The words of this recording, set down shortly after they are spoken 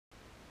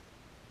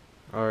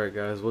Alright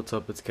guys, what's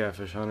up? It's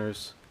Catfish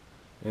Hunters,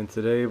 and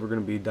today we're going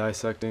to be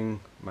dissecting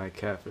my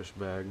catfish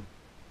bag.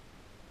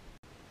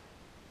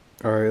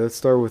 Alright, let's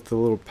start with the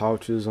little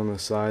pouches on the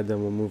side,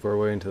 then we'll move our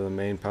way into the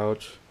main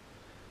pouch.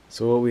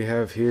 So what we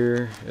have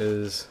here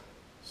is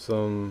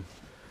some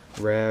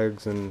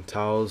rags and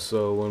towels,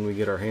 so when we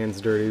get our hands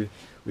dirty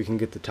we can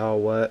get the towel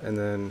wet and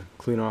then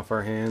clean off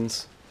our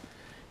hands.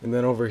 And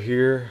then over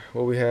here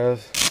what we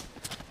have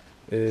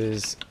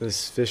is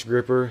this fish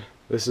gripper.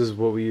 This is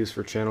what we use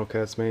for channel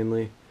cats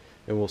mainly,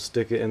 and we'll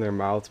stick it in their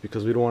mouth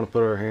because we don't want to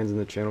put our hands in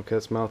the channel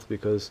cat's mouth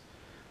because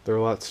they're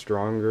a lot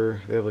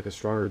stronger. They have like a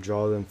stronger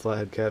jaw than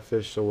flathead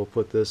catfish, so we'll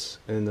put this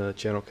in the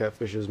channel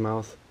catfish's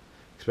mouth,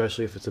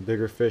 especially if it's a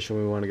bigger fish and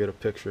we want to get a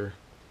picture.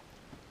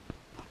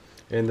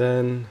 And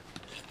then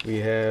we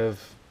have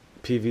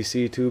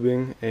PVC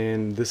tubing,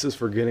 and this is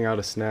for getting out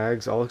of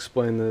snags. I'll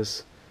explain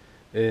this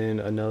in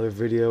another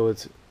video.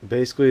 It's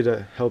basically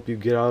to help you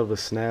get out of a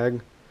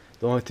snag.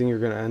 The only thing you're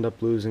going to end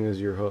up losing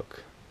is your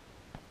hook.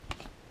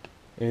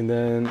 And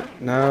then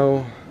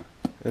now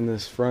in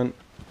this front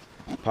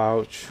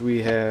pouch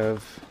we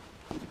have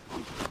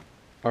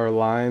our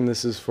line.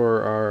 This is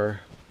for our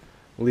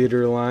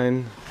leader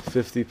line,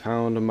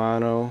 50-pound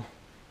mono.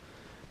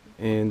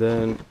 And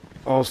then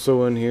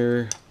also in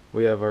here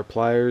we have our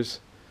pliers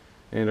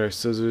and our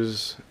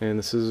scissors, and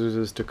the scissors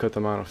is to cut the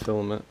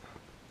monofilament.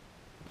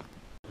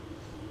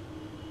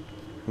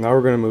 Now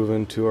we're going to move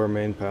into our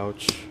main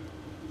pouch.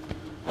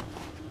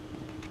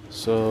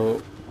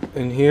 So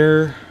in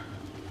here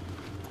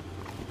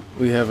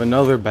we have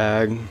another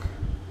bag,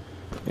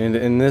 and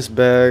in this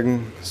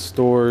bag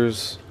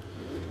stores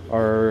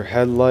our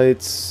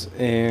headlights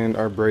and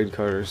our braid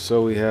cutters.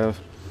 So we have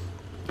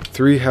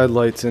 3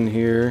 headlights in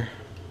here,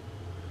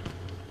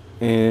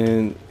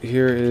 and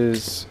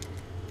here's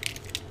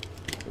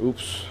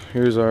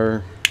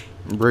our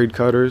braid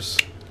cutters.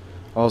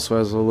 Also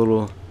has a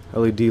little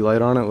LED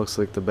light on it. Looks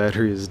like the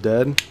battery is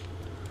dead.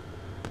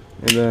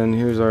 And then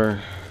here's our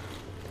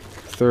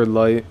third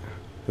light.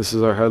 This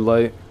is our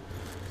headlight.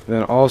 And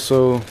then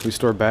also we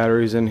store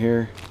batteries in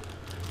here.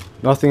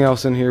 Nothing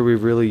else in here we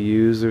really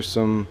use. There's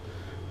some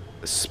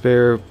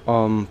spare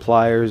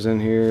pliers in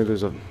here.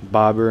 There's a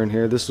bobber in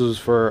here. This was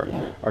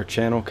for our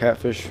channel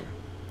catfish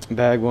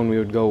bag when we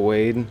would go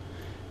wade, and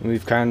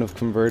we've kind of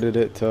converted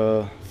it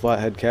to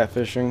flathead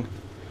catfishing.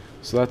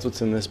 So that's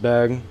what's in this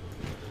bag.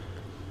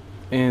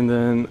 And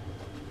then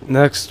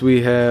next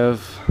we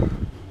have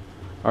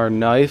our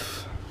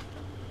knife,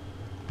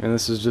 and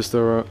this is just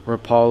a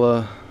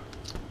Rapala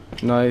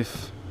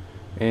knife,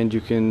 and you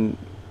can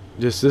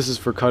this is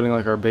for cutting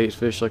like our bait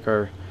fish, like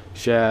our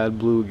shad,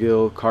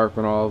 bluegill, carp,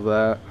 and all of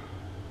that.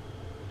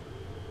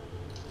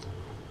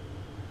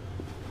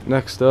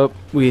 Next up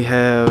we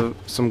have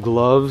some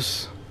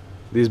gloves.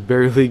 These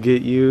barely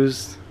get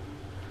used,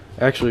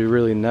 actually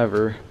really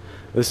never.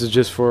 This is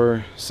just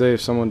for, say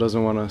if someone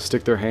doesn't want to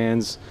stick their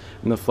hands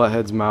in the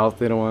flathead's mouth,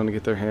 they don't want to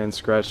get their hands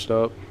scratched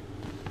up.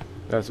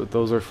 That's what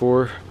those are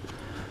for.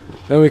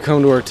 Then we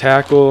come to our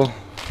tackle.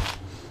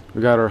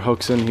 We got our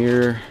hooks in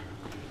here.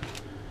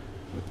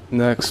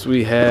 Next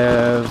we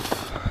have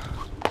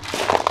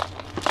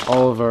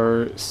all of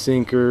our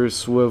sinkers,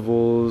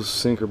 swivels,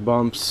 sinker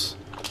bumps.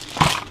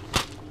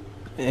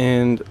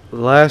 And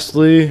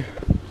lastly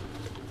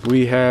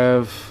we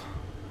have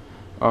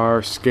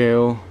our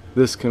scale.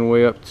 This can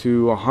weigh up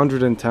to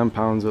 110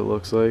 pounds, it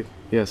looks like.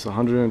 Yes,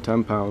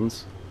 110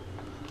 pounds.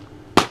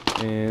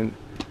 And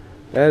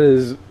that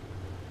is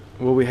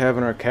what we have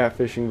in our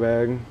catfishing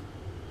bag.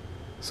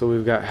 So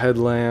we've got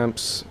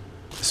headlamps,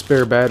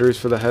 spare batteries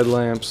for the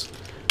headlamps,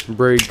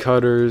 braid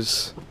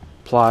cutters,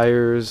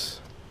 pliers,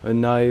 a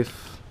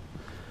knife,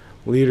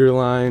 leader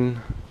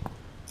line.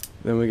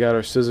 Then we got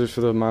our scissors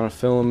for the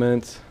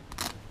monofilament,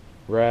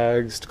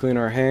 rags to clean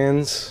our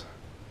hands,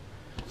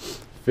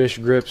 fish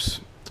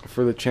grips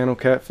for the channel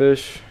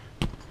catfish,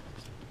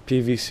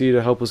 PVC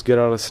to help us get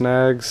out of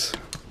snags,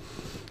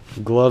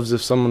 gloves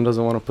if someone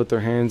doesn't want to put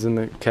their hands in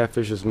the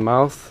catfish's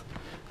mouth.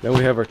 Then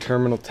we have our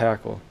terminal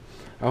tackle.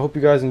 I hope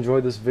you guys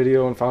enjoyed this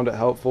video and found it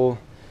helpful.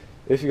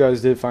 If you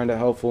guys did find it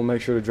helpful,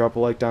 make sure to drop a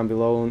like down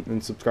below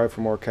and subscribe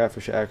for more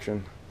catfish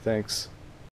action. Thanks.